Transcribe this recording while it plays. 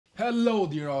Hello,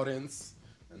 dear audience,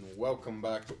 and welcome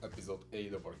back to episode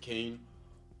 8 of Arcane.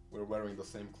 We're wearing the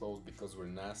same clothes because we're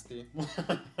nasty.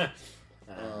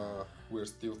 We're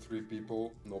still 3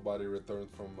 people. Nobody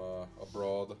returned from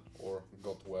abroad or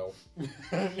got well.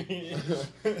 in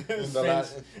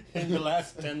the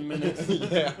last 10 minutes.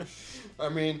 Yeah, I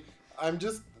mean,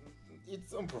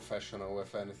 it's unprofessional,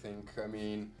 if anything. I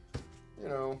mean, you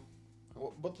know,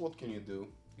 but what can you do?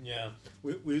 Yeah,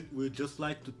 we just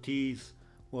like to tease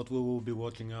what we will be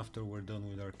watching after we're done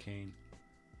with Arcane.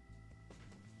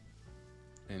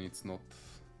 And it's not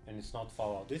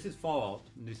Fallout. This is Fallout.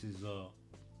 This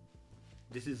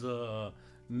is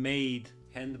made,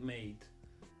 handmade.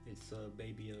 It's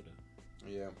Baby Yoda.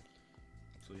 Yeah.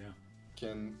 So yeah.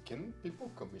 Can people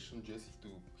commission jayce to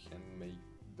handmade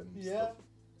them Yeah. stuff?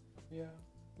 Yeah,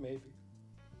 maybe.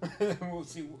 We'll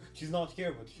see. She's not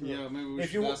here, but sure. Yeah, maybe we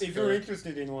if should ask her. you're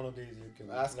interested in one of these, you can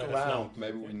Ask let us around. know.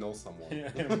 Maybe we know someone.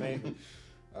 Yeah, maybe.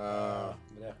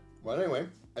 Yeah. But anyway,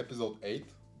 episode 8.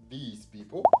 These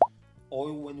people,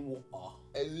 Oil and water.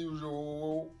 as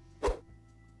usual.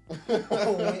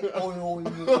 Oil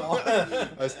and water.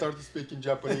 I started speaking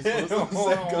Japanese for a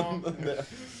second.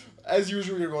 As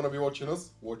usual, you're gonna be watching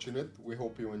it. We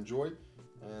hope you enjoy.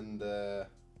 And no,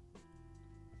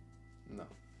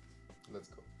 let's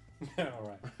go.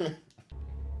 Alright.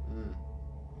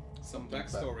 Some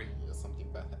backstory. Yeah, something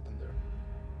bad happened there.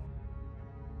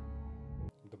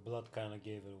 The blood kind of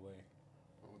gave it away.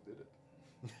 Oh, did it?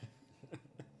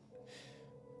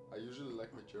 I usually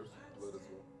like my chairs with blood as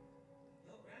well.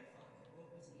 Your grandfather brought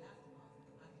me to the aftermath of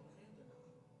the Battle of Hindenburg.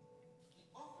 He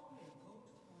offered me a gold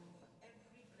coin for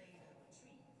every blade I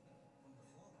retrieved from the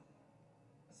fallen.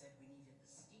 Said we needed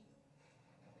the steel.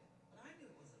 But I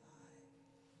knew it was a lie.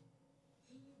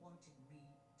 He wanted me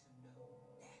to know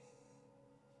death.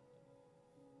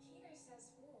 Kino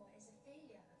says war is a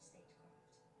failure of statecraft.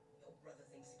 Your brother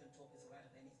thinks he can talk his way out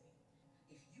of anything.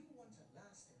 If you want to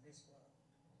last in this world,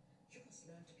 you must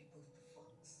learn to be both the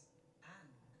fox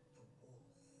and the wolf.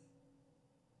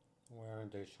 Why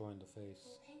aren't they showing the face?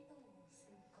 We'll paint the walls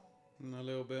in gold. A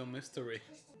little bit of mystery.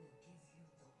 Crystal will give you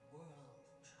the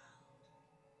world, child.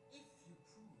 If you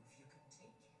prove you can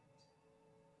take it.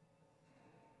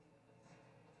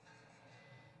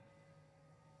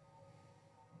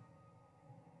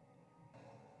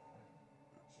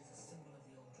 She's a symbol of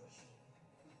the old regime.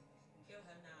 Kill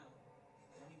her now.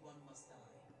 Only one must die.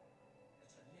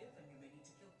 Let her live and you may need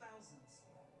to kill thousands.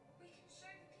 We can show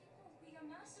the people we are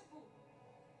merciful.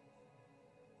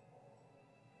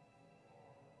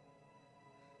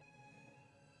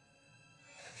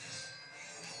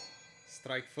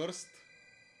 Strike first,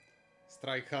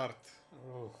 strike hard,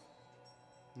 Oh,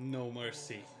 no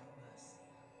mercy. No mercy.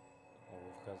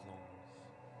 Wolf has no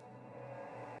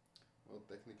Well,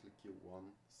 technically kill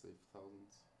one, save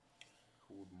thousands.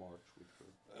 Who would march with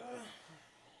her?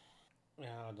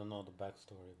 Yeah, I don't know the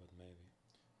backstory, but maybe.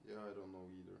 Yeah, I don't know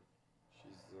either.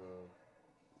 She's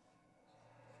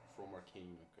from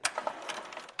Arcane, okay.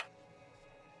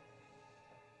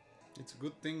 It's a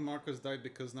good thing Marcus died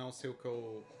because now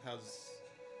Silco has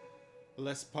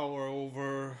less power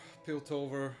over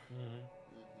Piltover.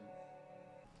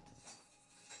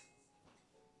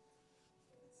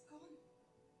 It's gone.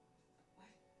 Why?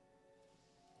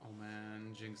 Oh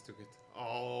man, Jinx took it.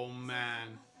 Oh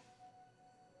man.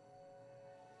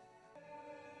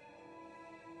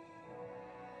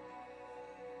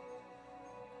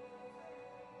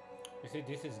 You see,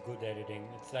 this is good editing.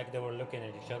 It's like they were looking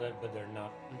at each other, but they're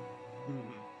not.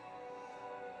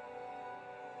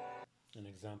 An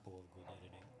example of good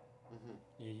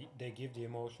editing. They give the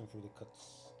emotion through the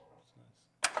cuts. It's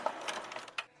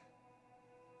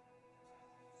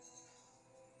nice.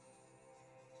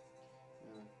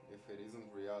 Yeah, if it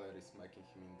isn't reality smacking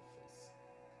him in the face.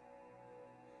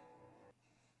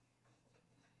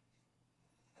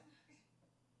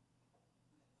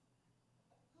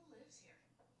 Who lives here?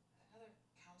 Another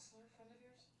counselor friend of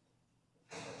yours?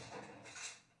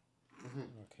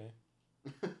 Okay.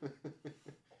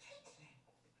 Caitlyn!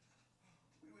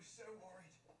 We were so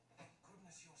worried. Thank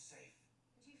goodness you're safe.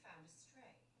 And you found a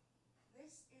stray.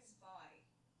 This is Vi.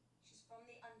 She's from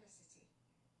the Undercity.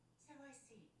 So I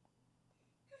see.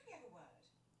 Could we have a word,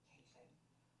 Caitlyn?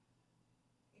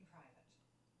 In private.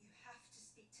 You have to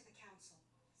speak to the council.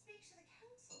 Speak to the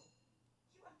council?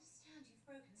 You understand you've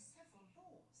broken several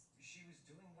laws. She was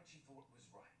doing what she thought was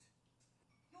right.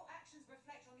 Your actions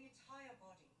reflect on the entire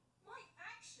body. My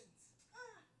actions!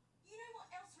 You know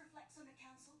what else reflects on the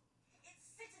council? It's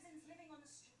citizens living on the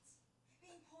streets,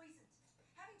 being poisoned,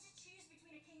 having to choose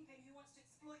between a kingpin who wants to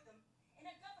exploit them and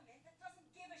a government that doesn't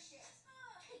give a shit.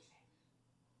 Caitlyn!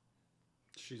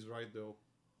 She's right though.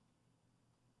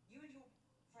 You and your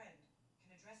friend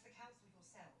can address the council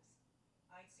yourselves.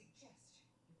 I'd suggest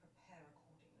you prepare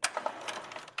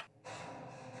accordingly.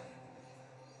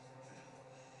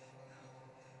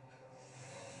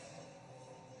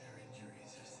 Their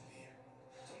injuries are severe.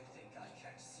 Do you think I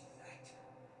can't see that?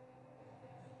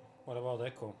 What about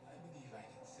Echo? I believe I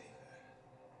can save her.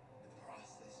 But the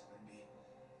process would be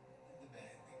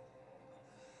demanding.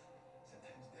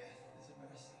 Sometimes death is a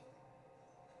mercy.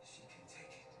 She can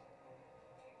take it.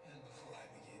 And before I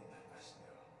begin, I must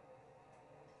know.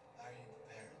 Are you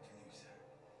prepared to lose her?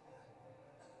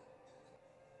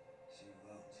 She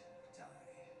won't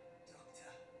die,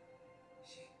 Doctor.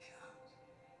 She can't.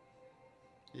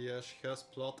 Yeah, she has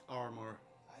plot armor.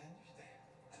 I understand.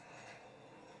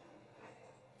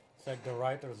 It's like the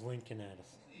writer's winking at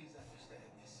us. Please understand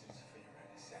this is for your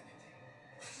own sanity.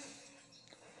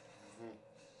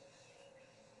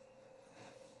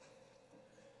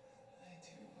 I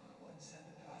too once had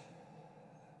a daughter.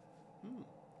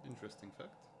 Interesting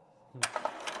fact.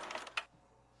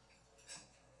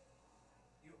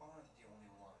 You aren't the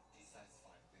only one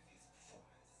dissatisfied with his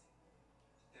performance.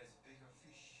 There's bigger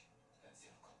fish than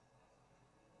Silco.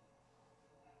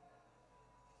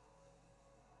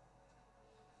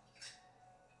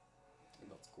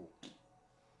 That's cool.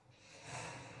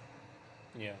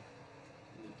 Yeah.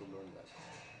 You need to learn that.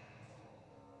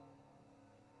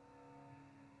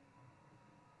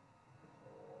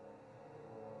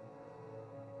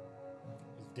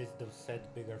 Is this the said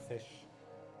bigger fish?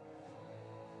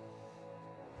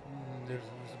 There's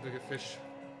a bigger fish.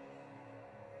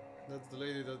 That's the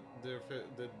lady that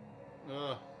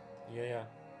Yeah.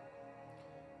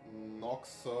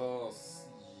 Noxus.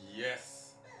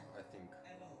 Yes, I think.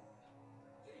 Hello.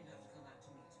 You didn't have to come out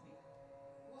to meet me.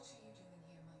 What are you doing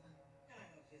here, Mother?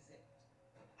 I'm a visit.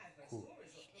 I've heard Who?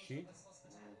 stories of She? Clover's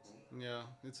hospitality. yeah,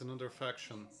 it's another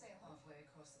faction. Didn't sail halfway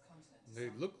across the continent to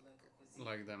They sample look the local cuisine.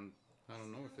 like them. I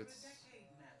don't know if Over it's. a decade,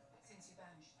 Mel. Since you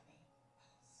banished me.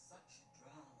 Such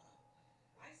drama.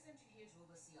 I sent you here to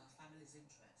oversee our family's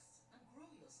interests and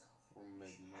grow yourself. Or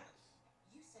maybe not.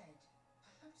 You said,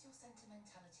 perhaps your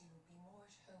sentimentality will be more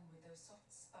at home with those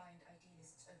soft-spined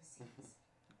idealists overseas.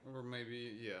 Or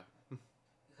maybe, yeah. You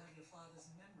have your father's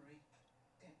memory,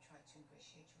 Don't try to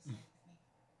ingratiate yourself with me.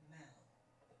 Mel.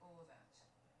 Or that.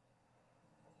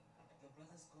 Your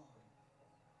brother's gone.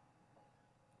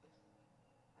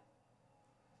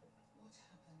 What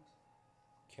happened?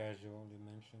 Casually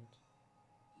mentioned.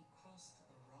 He crossed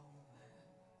the wrong man.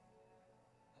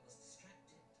 I was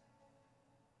distracted.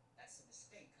 That's a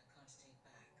mistake I can't take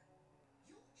back.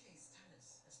 Your jayce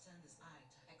has turned his eye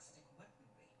to hextech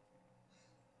weaponry.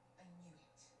 I knew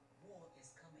it. War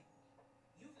is coming.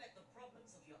 You've let the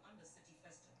problems of your undercity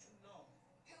fester too long.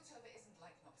 Piltover isn't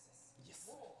like Noxus. Yes.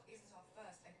 War isn't our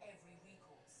first and every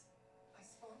recourse. I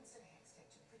sponsored Hextech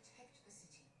to protect the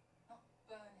city, not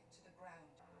burn it to the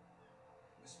ground.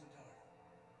 Miss Madara.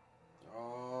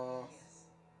 Yes,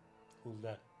 Who's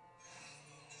that?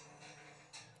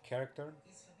 Character?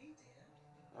 he's for me, dear.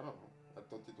 I don't know. I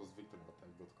thought it was Victor, but I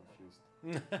got confused.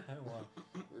 Wow.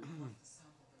 Want to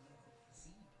sample the local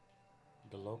cuisine?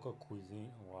 The local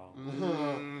cuisine? Wow.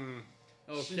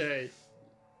 Okay.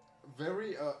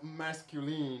 Very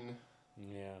masculine.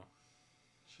 Yeah.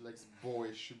 She likes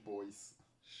boyish boys.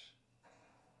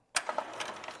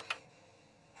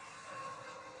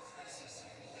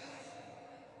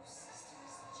 Your sister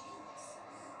is Jinx.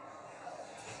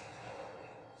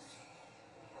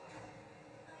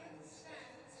 I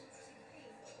understand it's sensitive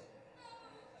thing.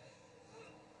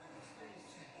 I'm trying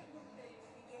to help. Don't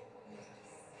forget me.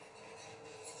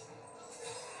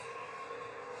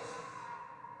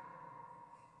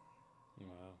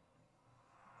 Wow.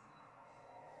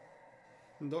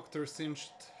 Dr.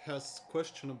 Singed has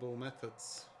questionable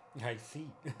methods. I see.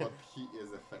 But he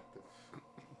is effective.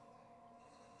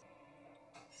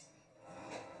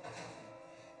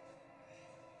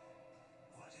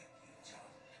 What have you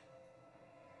done?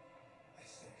 I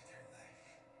saved her life.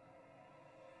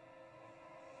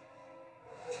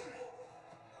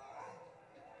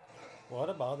 What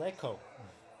about Echo?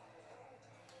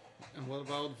 And what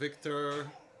about Victor?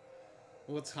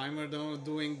 What's Heimer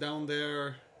doing down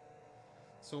there?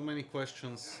 So many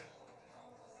questions.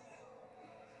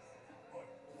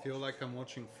 Feel like I'm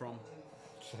watching From.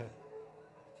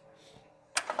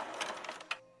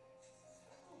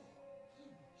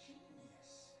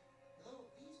 Ingenious. Though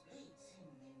these blades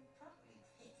seem improperly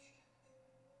pitched.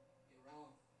 You're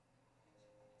wrong.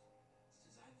 It's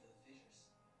designed for the fissures.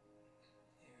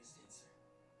 Here is the answer.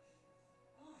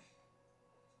 Oh,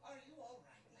 are you all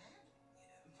right, lad?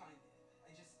 Yeah, I'm fine.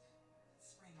 I just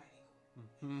sprained my ankle.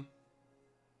 Hmm.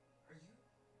 Are you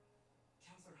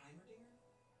Counselor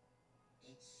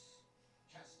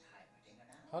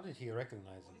How did he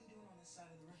recognize What him? are you doing on this side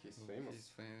of the river? He's famous.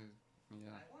 He's famous.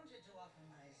 Yeah. I wanted to offer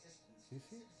my assistance to Is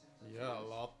the he? citizens of Yeah, a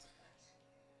Jinx, lot. but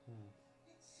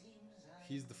it seems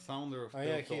He's the founder of Oh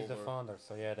yeah, he's the Piltover. founder,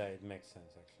 so yeah, that it makes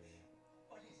sense actually. Yeah.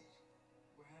 What is it?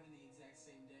 We're having the exact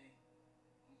same day.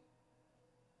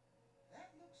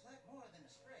 That looks like more than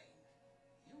a sprain.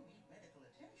 You need medical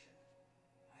attention.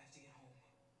 I have to get home.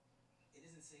 It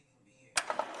isn't safe for me here.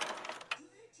 Do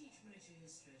they teach military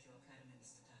history at your academy,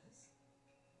 Mr. Tallis?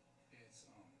 It's,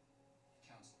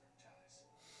 Counselor Tallis.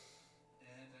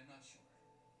 And I'm not sure.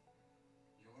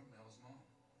 You're Mel's mom.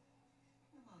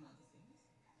 Among other things.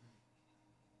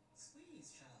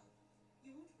 Squeeze, child.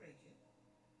 You won't break it.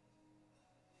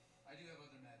 I do have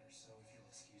other matters, so if you'll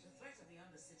excuse The me. threat of the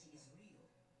Undercity is real.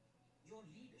 Your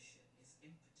leadership is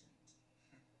impotent.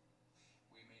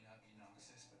 We may not be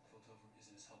Noxus, but Piltover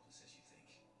isn't as helpless as you think.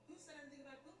 Who said anything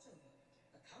about Piltover?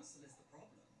 The Council is the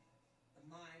problem. The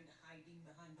mind hiding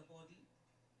behind the body.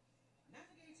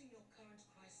 Navigating your current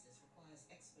crisis requires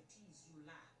expertise you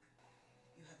lack.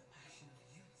 You have the passion of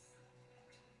youth.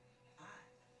 I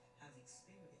have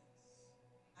experience.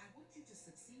 I want you to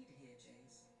succeed here,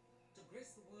 Jayce. To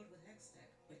grace the world with Hextech,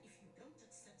 but if you don't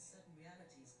accept certain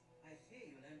realities, I fear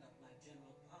you'll end up like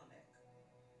General Parlek.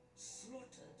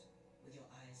 Slaughtered with your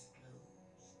eyes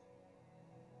closed.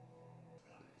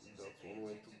 That's one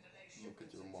way to look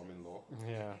at your mom-in-law.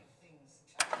 Yeah.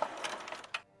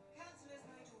 Councillors,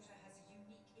 my daughter has a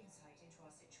unique insight into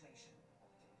our situation.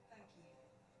 Thank you.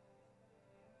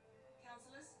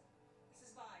 Councillors, this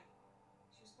is Vi.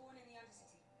 She was born in the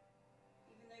Undercity.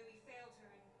 Even though we failed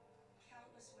her in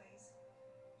countless ways,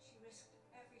 she risked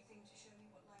everything to show me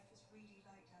what life is really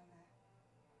like down there.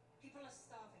 People are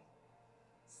starving,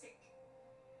 sick,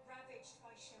 ravaged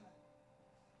by Shimmer.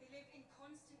 They live in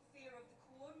constant fear of the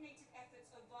coordinated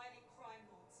efforts of violent crime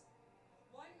lords.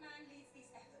 One man leads these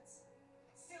efforts,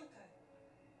 Silco.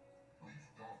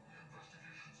 We've done the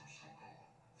investigations of Silco.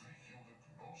 They yielded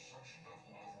no such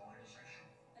level of organization.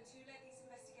 And who led these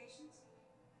investigations?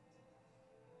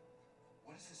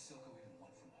 What does the Silco even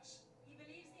want from us? He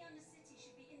believes the Undercity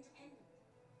should be independent.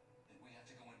 Then we have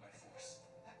to go in by force.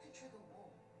 That could trigger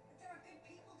war. But there are good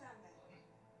people down there.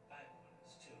 Bad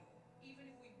ones, too.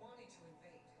 Even if we wanted to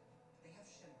invade, They have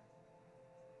Shimmer.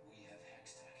 We have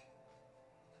Hextech.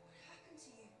 what happened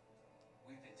to you?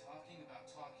 We've been talking about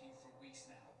talking for weeks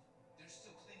now. They're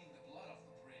still cleaning the blood off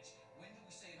the bridge. When do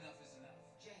we say enough is enough?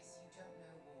 Jayce, you don't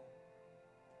know war.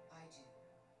 I do.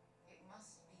 It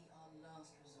must be our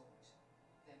last resort.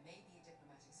 There may be a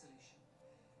diplomatic solution.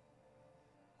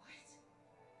 What?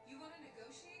 You want to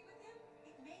negotiate with him?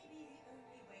 It may be the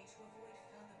only way to avoid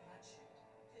further bloodshed.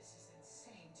 This is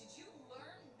insane. Did you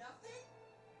learn nothing?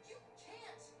 You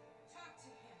can't talk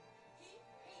to him. He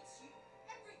hates you,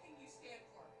 everything you stand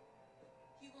for.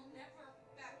 He will never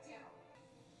back down.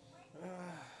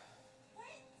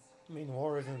 Wait. I mean,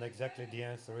 war isn't exactly the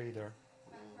answer either.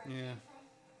 Yeah.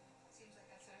 Seems like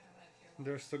that's what everyone up here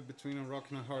They're stuck between a rock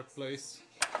and a hard place.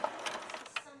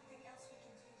 something else we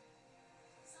can do.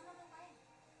 Some other way.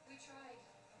 We tried,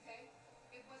 okay?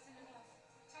 It wasn't enough.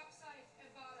 Top side and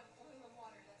bottom, oil and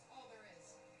water, that's all there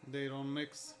is. They don't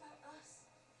mix. What about us?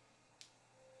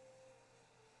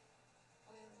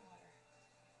 Oil and water.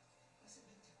 Wasn't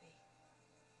meant to be.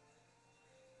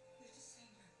 You're just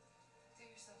saying that. Do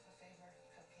yourself a favor,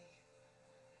 Cupcake.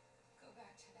 Go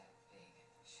back to that big,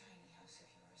 shiny house of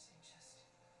yours and just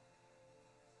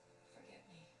forget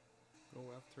me.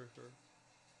 Go after her.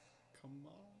 Come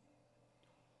on.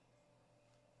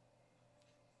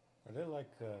 Are they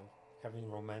like having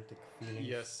romantic feelings?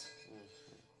 Yes.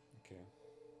 Okay.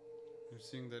 You're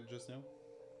seeing that just now?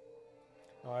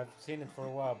 No, I've seen it for a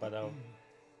while, but I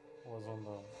was on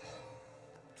the.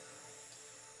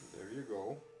 There you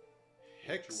go.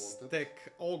 Hextech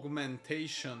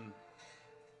augmentation.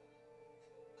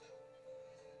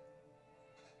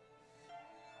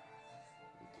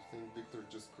 To think Victor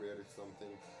just created something.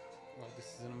 Wow, this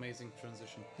is an amazing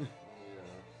transition. Yeah.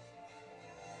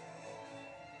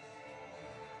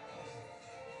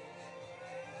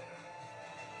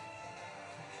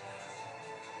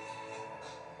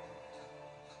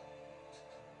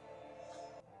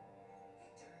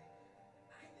 Victor,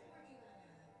 I've been working on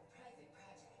a private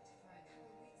project for a couple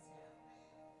of weeks now.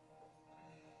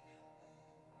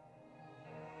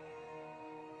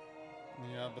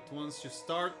 Yeah, but once you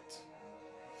start,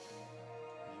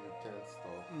 You can't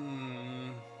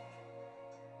stop.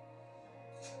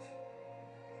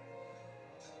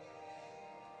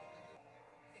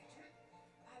 Victor,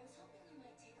 I was hoping you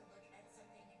might take a look at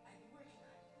something I've been working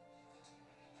on.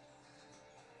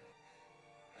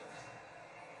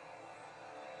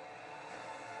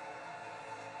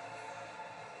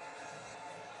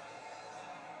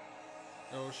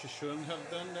 Or she shouldn't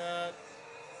have done that.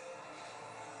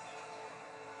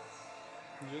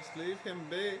 Just leave him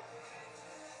be.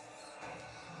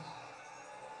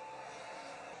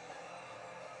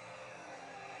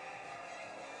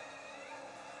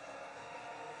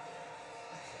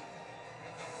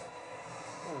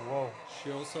 Oh, whoa.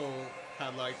 She also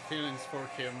had like feelings for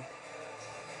him.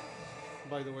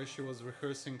 By the way, she was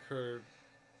rehearsing her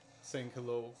saying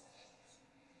hello.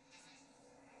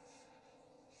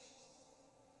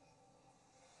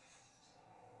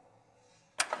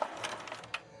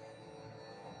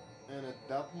 And at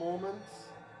that moment,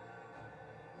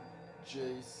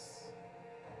 Jayce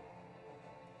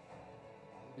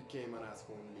became an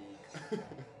asshole in League.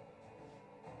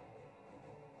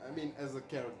 I mean, as a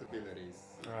character abilities,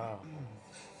 Ah.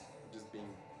 just being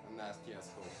a nasty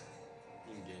asshole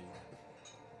in game.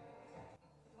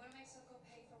 You want to make Silco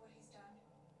pay for what he's done?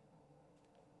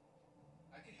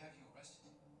 I could have you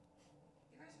arrested.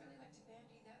 You guys really like to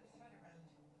bandy that threat around.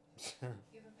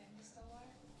 You ever been to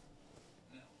Stillwater?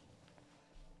 No.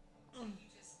 You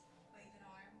just wave an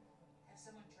arm, have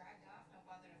someone dragged off, don't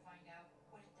bother to find out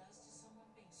what it does to someone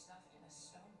being stuffed in a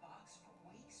stone box for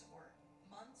weeks or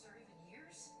months or even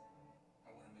years?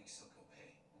 I want to make Silco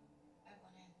pay. I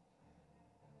want in.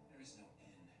 There is no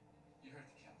in. You heard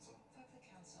the council. Fuck the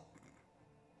council.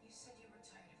 You said you were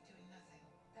tired of doing nothing.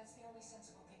 That's the only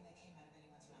sensible thing that came out of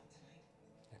anyone's mouth tonight.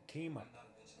 A team up. I'm not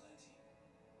a vigilante.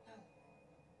 No,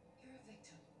 you're a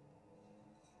victim.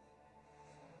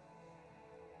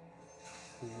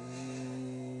 Ooh.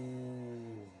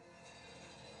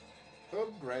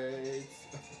 Upgrades.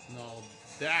 Now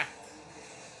that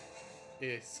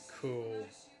is cool.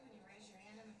 Notice you when you raise your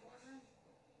hand in the boardroom?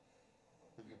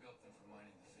 We built them for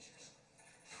mining the fissures.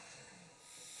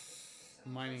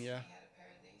 Someone Mining, told yeah. me I had a pair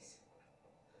of these.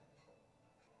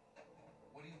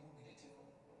 What do you want me to do?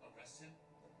 Arrest him?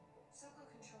 Silco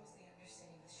controls the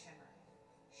undercity with Shimmer.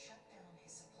 Shut down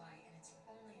his supply, and it's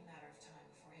only a matter of time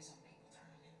before his own people turn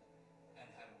on him. And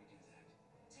how do we do that?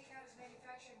 Take out his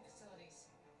manufacturing facilities.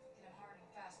 Hit him hard and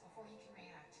fast before he can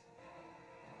react.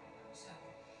 So,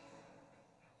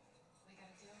 we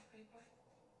got a deal, pretty boy?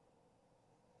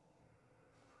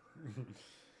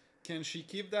 Can she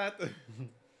keep that?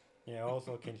 Yeah,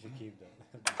 also, can she keep that?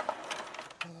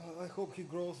 I hope he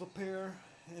grows a pair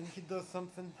and he does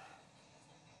something.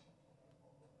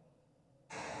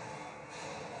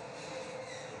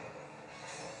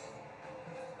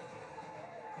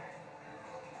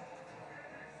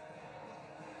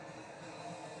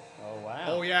 Oh, wow.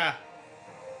 Oh yeah,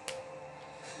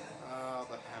 Ah,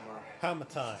 the hammer. Hammer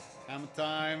time. hammer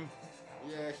time.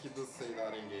 Yeah, he does say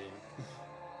that in game.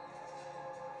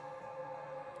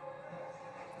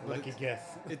 But Lucky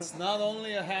guess. It's not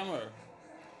only a hammer.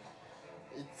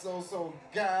 It's also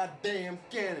goddamn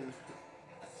cannon.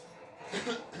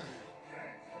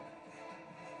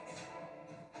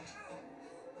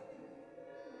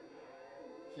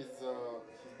 He's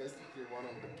basically one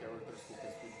of the characters who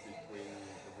can switch between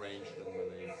ranged and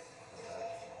melee attacks.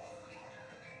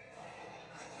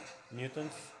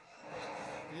 Mutants?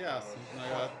 Yeah, something like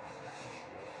that.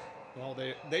 Well,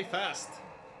 they fast. I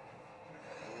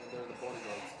mean, they're the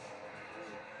bodyguards.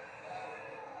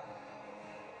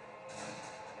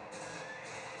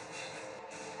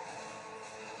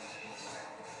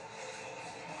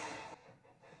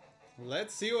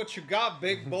 Let's see what you got,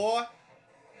 big boy.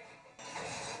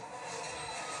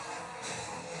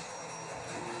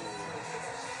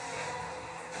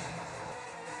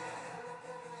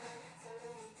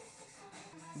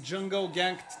 Jungle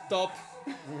ganked top.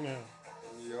 No.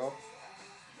 Yup.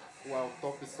 While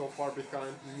top is so far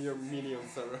behind, mere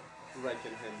minions are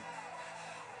wrecking him.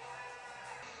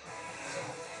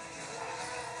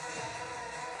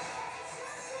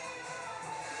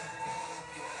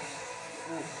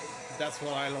 That's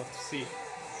what I love to see.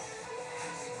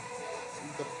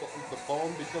 The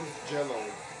bone becomes jello.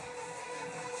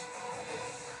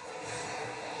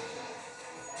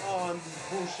 Oh, and this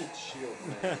bullshit shield,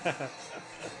 man.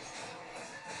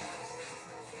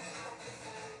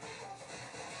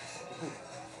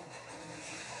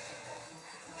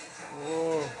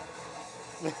 Whoa.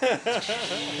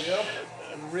 Yep.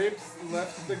 Ribs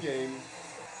left the game.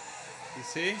 You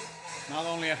see? Not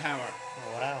only a hammer.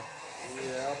 Oh, wow.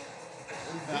 Yep.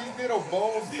 And these little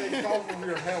balls take half of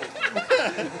your health.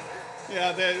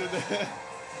 Yeah,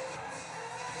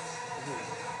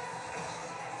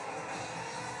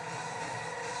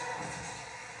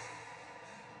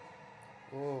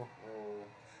 Oh. Oh.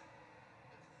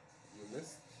 You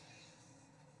missed?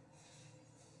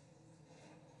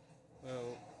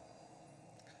 well,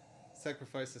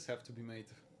 sacrifices have to be made.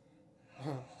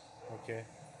 Okay.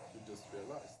 You just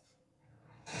realized.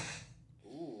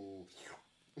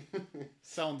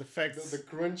 sound effects. The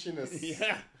crunchiness.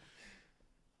 Yeah.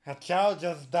 A child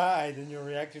just died and your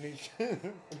reaction is...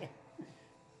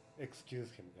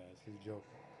 Excuse him, guys. He's joking.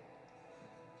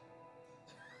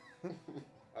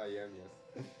 I am, yes.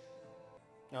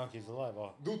 Oh, he's alive.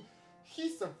 Oh. Dude, he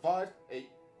survived the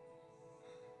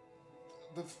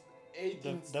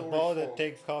 18 The story ball fall. that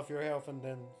takes half your health and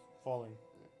then falling.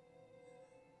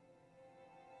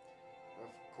 Of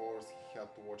course, he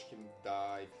had to watch him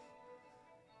die.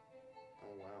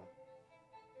 Oh wow.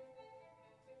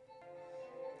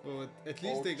 Well, at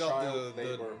least All they got child the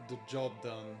labor. job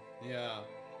done. Yeah.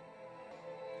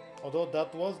 Although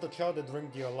that was the child that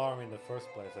rang the alarm in the first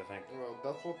place, I think. Well,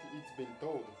 that's what it's been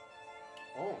told.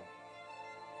 Oh.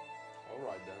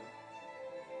 Alright then.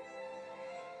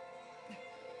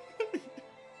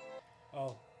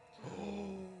 Oh.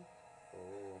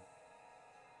 Oh.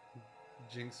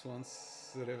 Jinx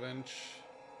wants revenge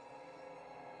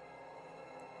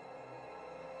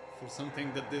for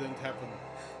something that didn't happen.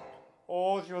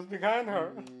 Oh, she was behind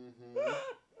her. Mhm.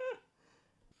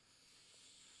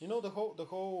 You know, the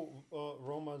whole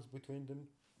romance between them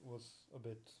was a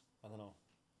bit, I don't know.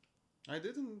 I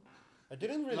didn't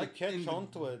really Like catch in the- on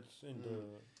to it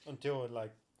until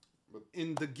like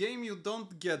in the game you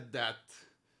don't get that.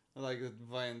 Like that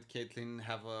Vi and Caitlyn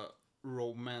have a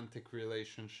romantic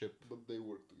relationship. But they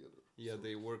work together. Yeah,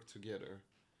 they work together.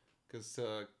 Because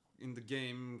in the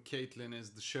game, Caitlyn is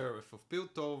the sheriff of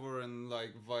Piltover and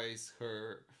like Vi is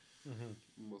her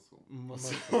Muscle.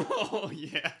 muscle. Oh,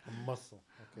 yeah. a muscle.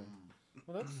 Okay.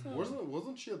 Well, that's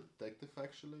Wasn't she a detective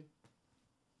actually?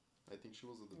 I think she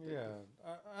was a detective.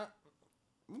 yeah.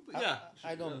 Yeah.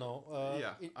 I don't know.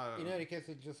 yeah, In any case,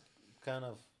 it just kind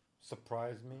of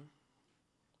surprised me.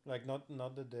 Like not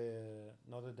that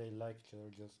they like each other,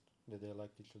 just that they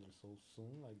liked each other so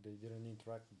soon. Like they didn't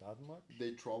interact that much.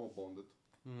 They trauma bonded.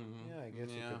 Mhm. Yeah, I guess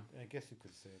Yeah. I guess you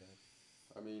could say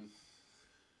that. I mean,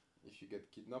 if you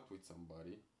get kidnapped with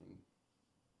somebody and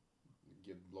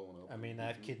get blown up. I mean, and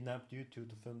I've beaten- kidnapped you two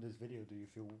to film this video. Do you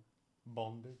feel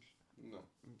bondage? No.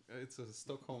 It's a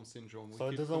Stockholm syndrome. So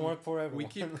it doesn't work for everyone. We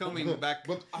keep coming back.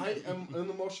 But I am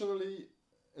unemotionally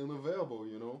unavailable,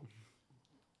 you know?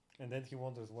 And then he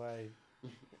wonders why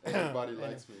Everybody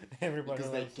likes me. everybody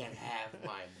Because they likes can have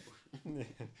my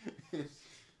emotion.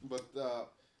 But,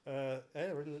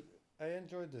 I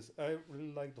enjoyed this. I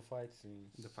really like the fight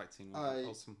scenes. The fight scene was I-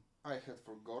 awesome. I had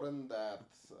forgotten that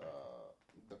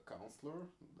the counselor,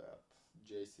 that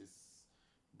Jayce is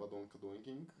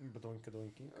badonkadoinking.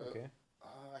 Badoinking. Uh, Okay.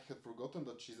 I had forgotten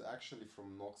that she's actually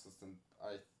from Noxus, and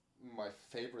my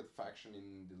favorite faction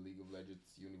in the League of Legends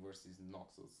universe is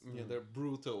Noxus. Yeah, they're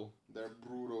brutal. They're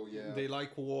brutal, yeah. They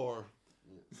like war.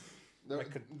 Yes. They're-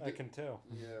 I can tell.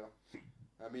 Yeah.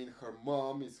 I mean, her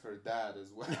mom is her dad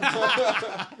as well.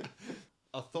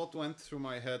 A thought went through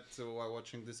my head while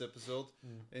watching this episode.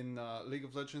 In League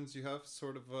of Legends, you have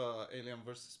sort of Alien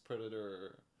versus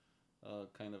Predator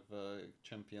kind of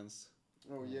champions.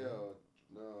 Oh, yeah.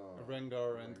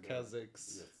 Rengar and Rengar.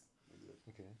 Kha'Zix. Yes. exactly.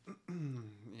 Okay.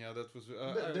 Yeah, that was...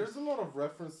 There's a lot of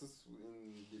references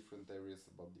in different areas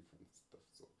about different stuff.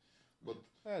 So, but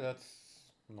Yeah, that's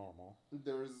normal.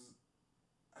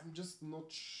 I'm just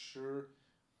not sure.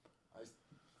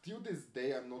 Till this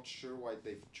day, I'm not sure why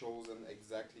they've chosen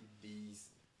exactly these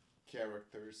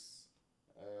characters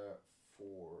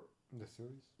for The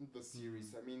series. the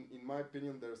series. I mean, in my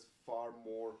opinion, there's far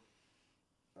more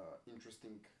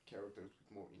interesting characters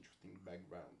with more interesting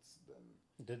backgrounds than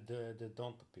They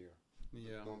don't appear.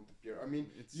 Yeah. don't appear. I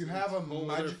mean, It's, you have a whole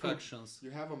other magical factions.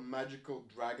 you have a magical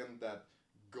dragon that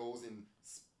goes in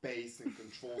space and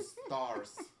controls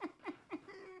stars.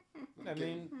 I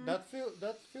mean, that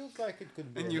feels like it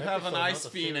could be. And an you have an episode, ice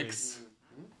not a phoenix. series.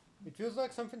 It feels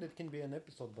like something that can be an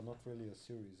episode, but not really a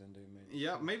series, and they made.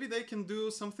 Yeah, maybe they can do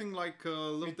something like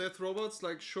Love, Death, Robots,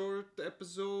 like short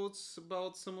episodes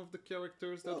about some of the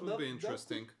characters. That Well, would be that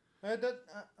interesting.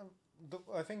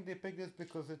 I think they picked this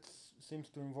because it seems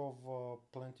to involve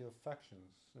plenty of factions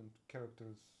and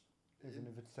characters, even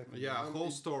if it's second. Yeah, I mean,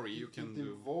 whole story you it can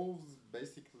do. involves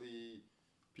basically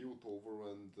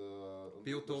Piltover and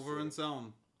Piltover and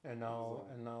Zaun. And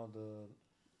now the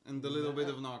And a little bit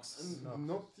of Nox. And Noxus.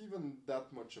 not even that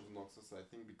much of Noxus, I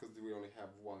think, because we only have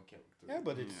one character. yeah,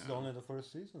 but it's Yeah. only the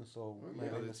first season, so Well, maybe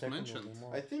yeah, in the it's second mentioned. will be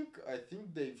more. I think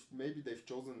they've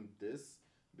chosen this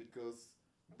because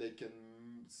they can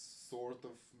sort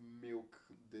of milk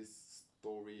this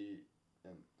story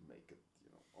and make it,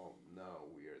 oh no,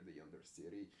 we are the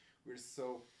Undercity.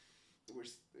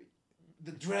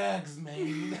 The drags,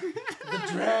 man. The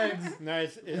drags. No, I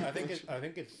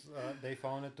think it's they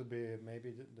found it to be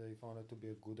they found it to be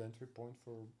a good entry point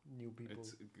for new people.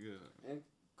 It's good. And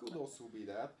could also be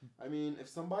that. I mean, if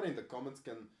somebody in the comments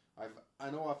can, I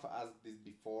know I've asked this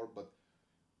before, but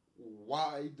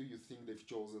why do you think they've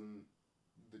chosen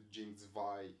the Jinx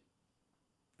Vi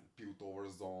Piltover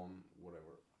zone,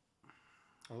 whatever?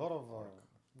 A lot of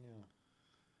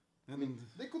yeah. I mean,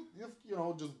 they could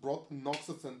have, just brought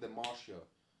Noxus and Demacia.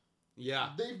 Yeah,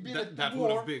 They've been at that war.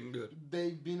 would have been good.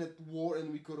 They've been at war, and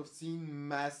we could have seen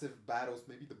massive battles.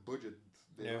 Maybe the budget.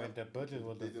 Yeah, with the budget,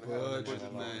 They the didn't have the budget, budget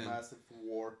for man. massive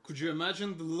war. Could you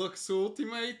imagine the Lux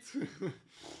ultimate?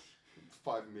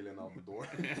 5 million out the door.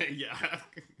 Yeah.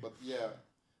 But yeah,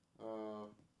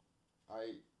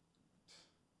 I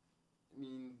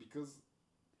mean, because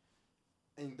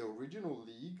in the original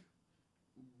league,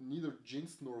 neither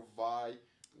Jinx nor Vi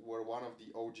were one of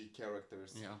the OG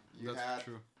characters. Yeah, You that's had-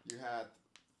 true. You had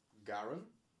Garen,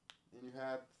 and you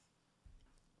had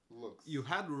Lux. You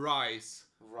had Rise,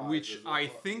 Rise which as well, I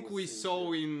but think was we seen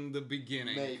saw here. in the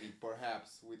beginning. Maybe,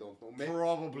 perhaps, we don't know.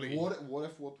 Probably. What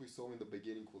if what we saw in the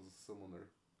beginning was a summoner?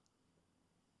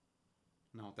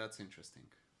 No, that's interesting.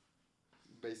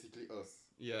 Basically us.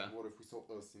 Yeah. What if we saw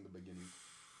us in the beginning?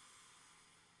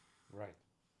 Right.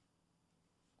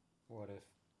 What if?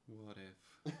 What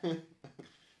if?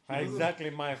 Exactly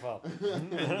my fault. He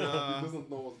doesn't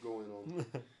know what's going on.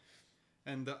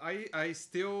 And I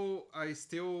still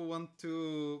want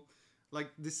to, like,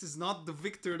 this is not the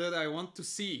Victor that I want to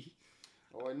see.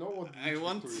 Oh, I know what. I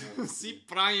want to see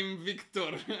Prime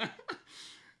Victor.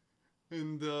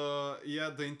 And yeah,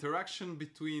 the interaction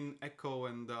between Echo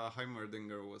and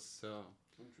Heimerdinger was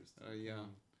Interesting. yeah,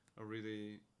 a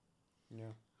really,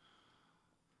 Yeah.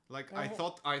 like, Oh.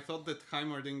 I thought that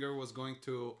Heimerdinger was going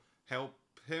to help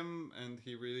him, and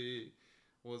he really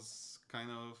was kind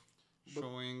of But-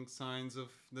 showing signs of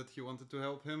that he wanted to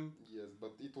help him. Yes,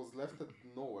 but it was left at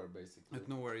nowhere, basically. At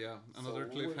nowhere, yeah, another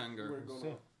So cliffhanger. We're gonna,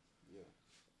 See. yeah.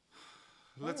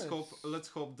 Let's Yes. hope. Let's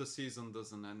hope the season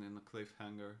doesn't end in a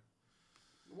cliffhanger.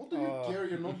 What do you care?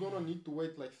 You're not gonna need to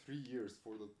wait like 3 years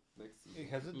for the next season.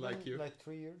 Has it Like been you. like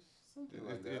 3 years? Something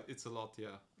like that. It's a lot,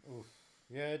 yeah. Oof.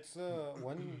 Yeah, it's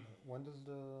when does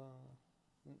the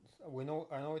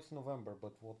I know it's November,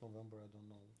 but what November I don't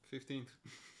know. 15th.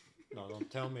 No, don't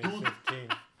tell me it's 15.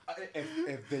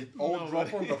 If they all No,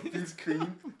 drop but on the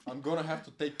 15th, I'm gonna have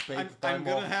to take paid time I'm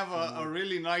gonna off. have a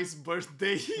really nice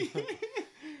birthday.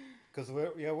 Because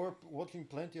we're watching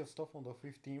plenty of stuff on the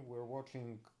 15th. We're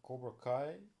watching Cobra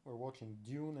Kai. We're watching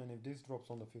Dune, and if this drops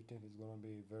on the 15th, it's gonna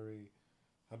be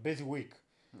a busy week.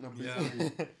 A busy Yeah.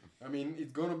 week. I mean,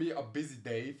 it's gonna be a busy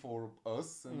day for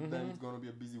us, and then Mhm. it's gonna be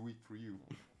a busy week for you.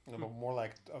 No, more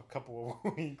like a couple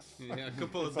of weeks. Yeah, a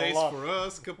couple of It's a days lot. for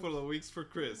us, couple of weeks for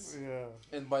Chris. Yeah,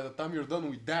 And by the time you're done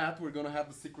with that, we're gonna have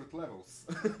the secret levels.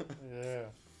 yeah.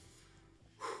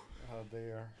 Oh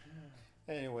dear.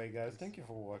 Anyway, guys, thank you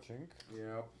for watching.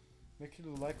 Yeah. Make sure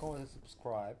to like, comment, and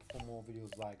subscribe for more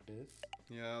videos like this.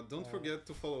 Yeah, don't forget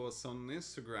to follow us on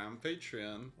Instagram,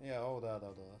 Patreon. Yeah, all that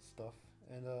other stuff.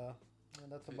 And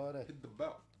that's about it. Hit the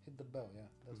bell. Hit the bell, yeah.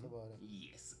 That's about it.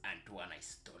 Yes, Antoine, I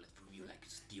stole it from you like you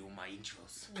steal my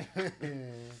intros.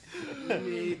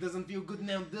 It doesn't feel good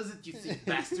now, does it, you sick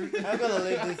bastard? I'm gonna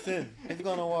leave this in. He's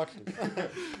gonna watch it.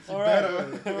 Alright.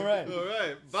 Alright.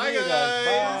 Alright, bye See you guys!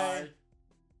 guys. Bye.